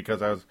missed it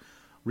because I was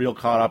real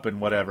caught up in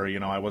whatever.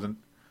 I wasn't.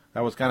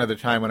 That was kind of the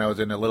time when I was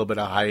in a little bit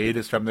of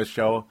hiatus from this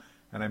show,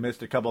 and I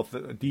missed a couple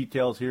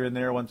details here and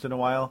there once in a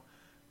while.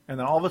 And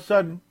then all of a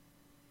sudden,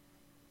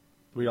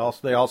 they all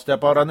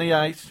step out on the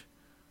ice,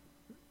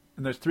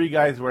 and there's 3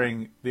 guys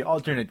wearing the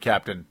alternate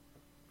captain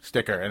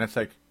sticker, and it's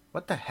like,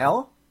 what the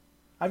hell?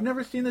 I've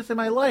never seen this in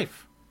my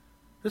life.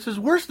 This is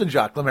worse than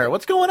Jacques Lemaire.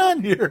 What's going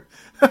on here?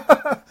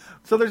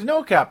 So there's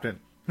no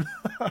captain.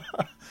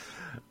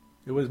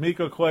 It was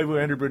Mikko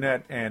Koivu, Andrew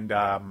Brunette, and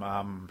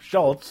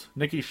Schultz,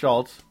 Nicky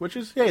Schultz, which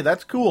is, hey,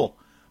 that's cool.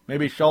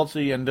 Maybe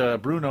Schultzy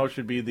and Bruno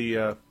should be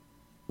the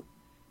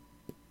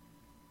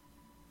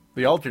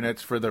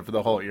alternates for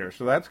the whole year.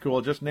 So that's cool.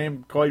 Just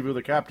name Koivu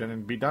the captain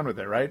and be done with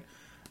it, right?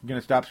 I'm going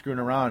to stop screwing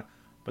around.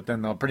 But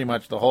then pretty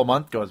much the whole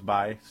month goes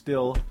by,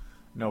 still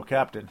no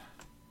captain.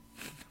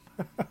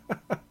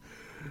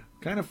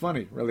 Kind of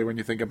funny, really, when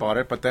you think about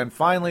it. But then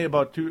finally,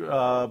 about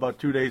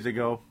 2 days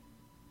ago,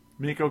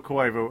 Mikko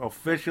Koivu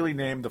officially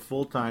named the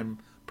full-time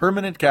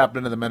permanent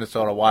captain of the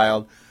Minnesota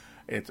Wild.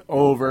 It's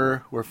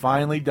over. We're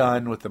finally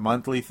done with the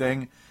monthly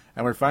thing,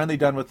 and we're finally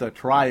done with the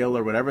trial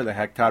or whatever the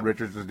heck Todd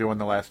Richards was doing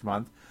the last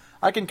month.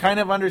 I can kind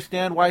of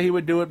understand why he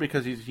would do it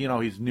because he's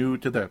new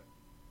to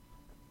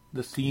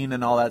the scene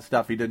and all that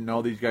stuff. He didn't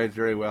know these guys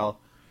very well.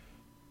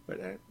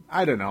 But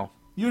I don't know.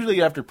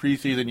 Usually after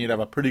preseason, you'd have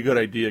a pretty good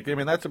idea. I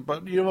mean,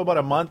 you have about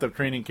a month of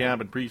training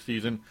camp and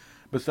preseason.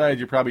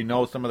 Besides, you probably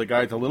know some of the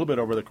guys a little bit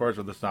over the course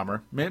of the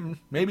summer.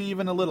 Maybe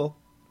even a little.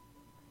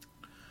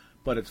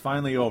 But it's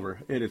finally over.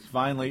 It is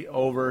finally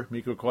over.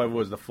 Mikko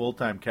Koivu is the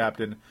full-time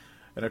captain.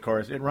 And, of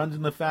course, it runs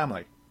in the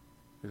family.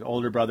 His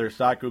older brother,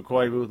 Saku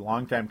Koivu,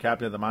 longtime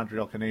captain of the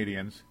Montreal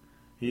Canadiens.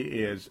 He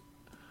is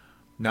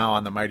now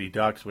on the Mighty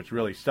Ducks, which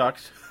really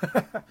sucks.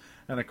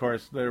 And, of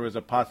course, there was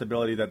a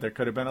possibility that there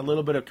could have been a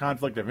little bit of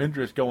conflict of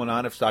interest going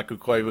on if Saku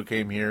Koivu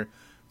came here.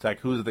 It's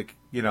like, who's the,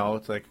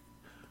 it's like,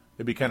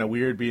 it'd be kind of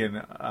weird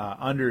being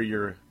under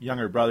your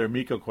younger brother,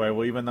 Mikko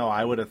Koivu, even though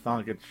I would have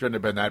thought it shouldn't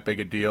have been that big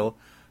a deal.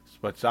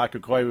 But Saku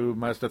Koivu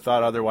must have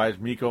thought otherwise.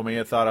 Mikko may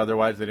have thought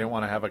otherwise. They didn't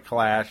want to have a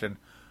clash and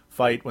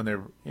fight when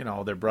they're,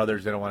 they're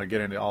brothers. They don't want to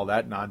get into all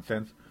that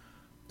nonsense.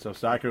 So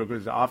Saku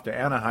goes off to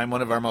Anaheim,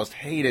 one of our most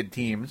hated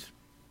teams.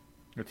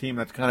 A team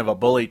that's kind of a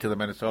bully to the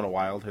Minnesota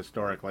Wild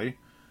historically,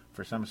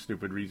 for some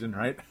stupid reason,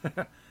 right?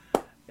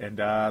 And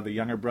the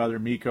younger brother,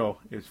 Mikko,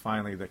 is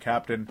finally the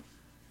captain.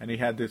 And he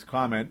had this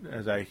comment,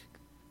 as I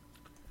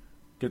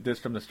get this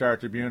from the Star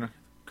Tribune,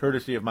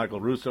 courtesy of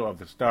Michael Russo of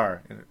the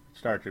Star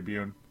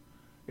Tribune.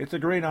 "It's a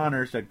great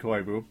honor," said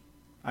Koivu.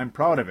 "I'm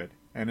proud of it.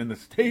 And in the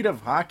state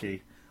of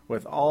hockey,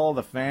 with all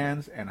the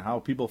fans and how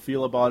people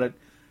feel about it,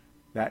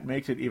 that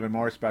makes it even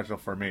more special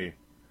for me.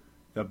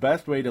 The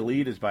best way to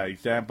lead is by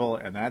example,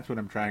 and that's what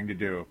I'm trying to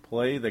do.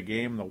 Play the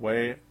game the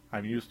way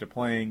I'm used to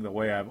playing, the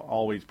way I've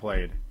always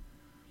played."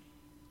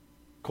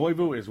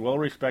 Koivu is well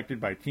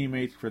respected by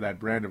teammates for that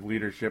brand of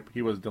leadership.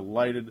 He was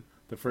delighted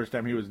the first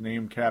time he was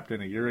named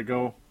captain a year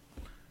ago.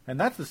 And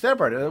that's the sad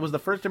part. It was the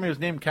first time he was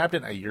named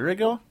captain a year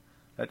ago?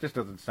 That just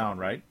doesn't sound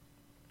right.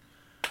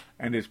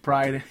 And his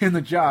pride in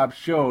the job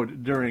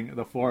showed during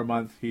the 4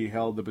 months he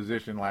held the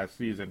position last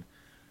season.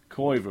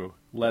 Koivu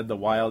led the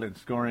Wild in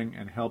scoring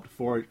and helped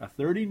forge a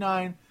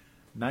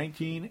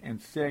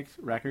 39-19-6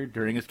 record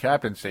during his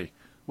captaincy.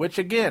 Which,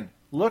 again,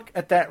 look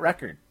at that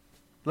record.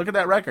 Look at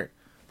that record.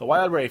 The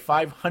Wild were a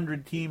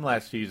 500 team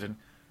last season,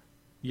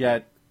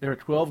 yet there were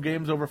 12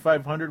 games over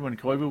 500 when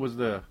Koivu was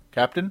the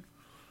captain.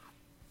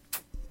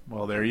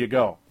 Well, there you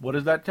go. What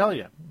does that tell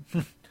you?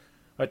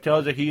 That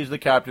tells you he's the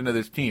captain of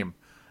this team.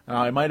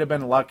 Now, I might have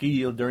been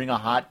lucky during a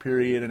hot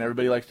period, and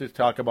everybody likes to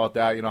talk about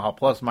that, how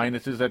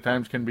plus-minuses at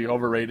times can be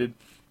overrated.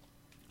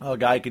 A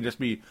guy can just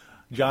be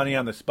Johnny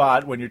on the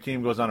spot when your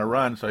team goes on a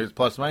run, so his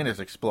plus-minus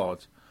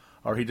explodes.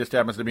 Or he just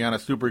happens to be on a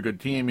super good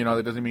team.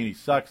 That doesn't mean he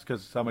sucks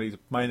because somebody's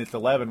minus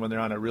 11 when they're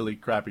on a really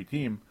crappy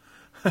team,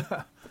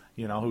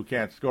 who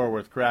can't score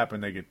worth crap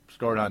and they get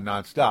scored on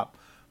nonstop.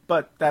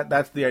 But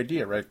that's the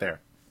idea right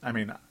there. I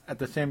mean, at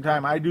the same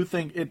time, I do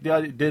think it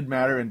did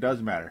matter and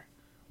does matter.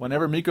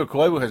 Whenever Mikko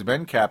Koivu has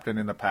been captain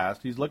in the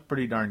past, he's looked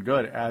pretty darn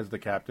good as the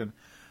captain.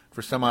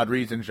 For some odd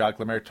reason, Jacques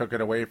Lemaire took it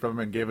away from him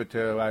and gave it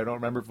to, I don't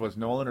remember if it was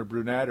Nolan or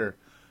Brunette or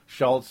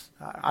Schultz.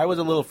 I was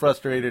a little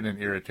frustrated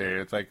and irritated.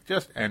 It's like,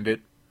 just end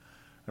it.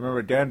 I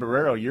remember Dan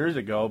Barrero years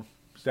ago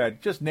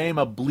said, just name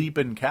a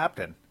bleeping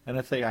captain. And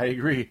I say, I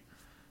agree.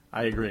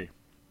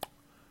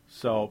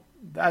 So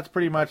that's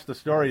pretty much the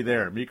story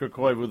there. Mikko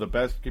Koivu, the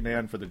best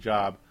man for the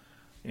job.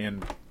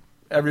 In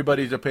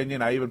everybody's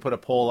opinion, I even put a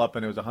poll up,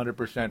 and it was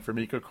 100% for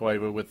Mikko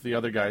Koivu with the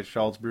other guys,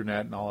 Schultz,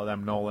 Brunette, and all of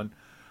them, Nolan.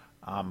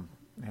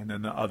 And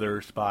then the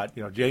other spot,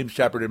 James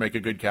Shepard would make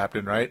a good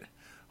captain, right?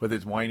 With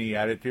his whiny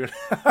attitude.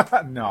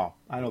 No,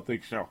 I don't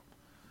think so.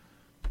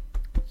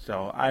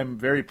 So I'm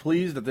very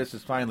pleased that this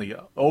is finally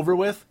over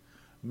with.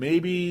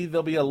 Maybe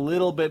there'll be a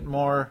little bit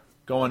more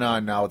going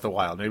on now with the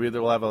Wild. Maybe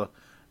they'll have an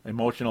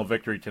emotional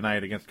victory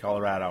tonight against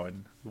Colorado,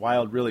 and the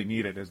Wild really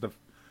need it, as the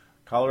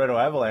Colorado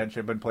Avalanche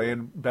have been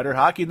playing better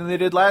hockey than they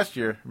did last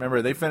year.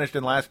 Remember, they finished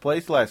in last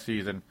place last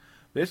season.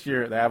 This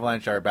year, the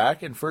Avalanche are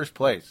back in first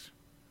place.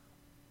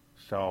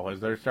 So, as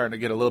they're starting to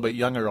get a little bit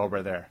younger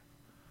over there.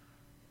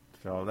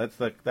 So,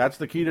 that's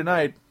the key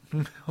tonight.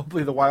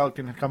 Hopefully the Wild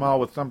can come out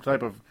with some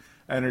type of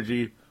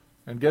energy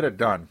and get it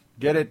done.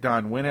 Get it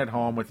done. Win at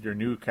home with your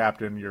new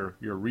captain, your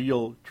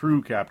real,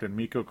 true captain,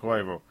 Mikko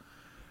Koivu.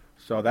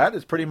 So that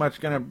is pretty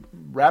much going to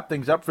wrap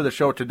things up for the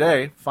show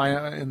today.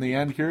 In the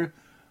end here,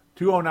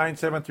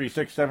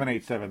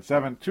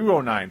 209-736-7877,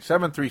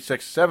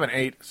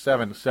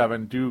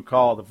 209-736-7877. Do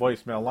call the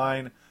voicemail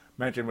line.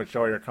 Mention which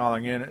show you're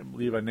calling in.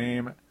 Leave your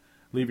name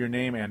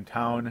and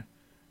town,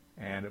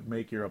 and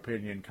make your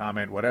opinion,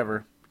 comment,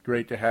 whatever.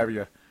 Great to have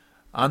you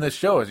on this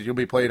show, as you'll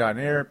be played on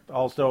air.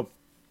 Also,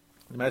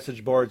 the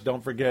message boards.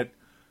 Don't forget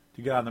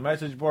to get on the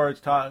message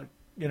boards.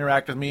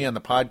 Interact with me in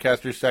the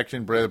podcasters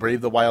section,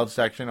 Brave the Wild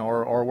section,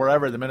 or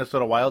wherever, the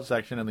Minnesota Wild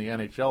section in the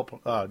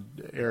NHL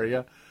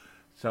area.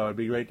 So it'd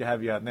be great to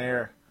have you on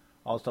there.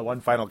 Also,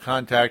 one final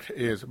contact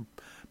is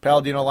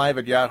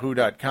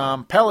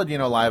PaladinoLive@yahoo.com,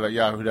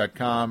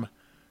 PaladinoLive@yahoo.com,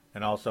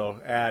 and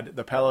also add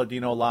the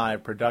Paladino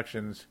Live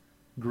Productions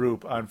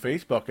group on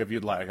Facebook if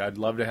you'd like. I'd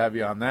love to have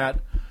you on that.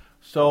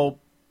 So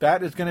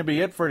that is going to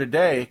be it for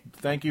today.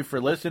 Thank you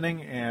for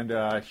listening, and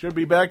I should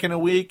be back in a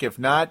week. If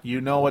not,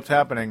 you know what's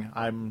happening.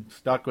 I'm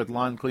stuck with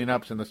lawn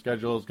cleanups, and the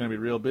schedule is going to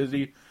be real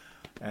busy,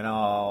 and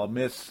I'll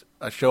miss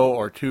a show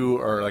or two,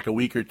 or like a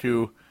week or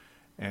two,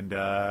 and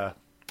by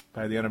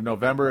the end of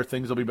November,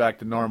 things will be back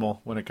to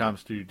normal when it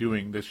comes to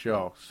doing this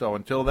show. So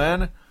until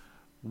then,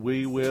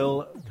 we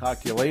will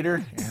talk to you later,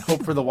 and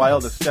hope for the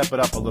Wild to step it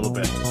up a little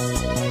bit.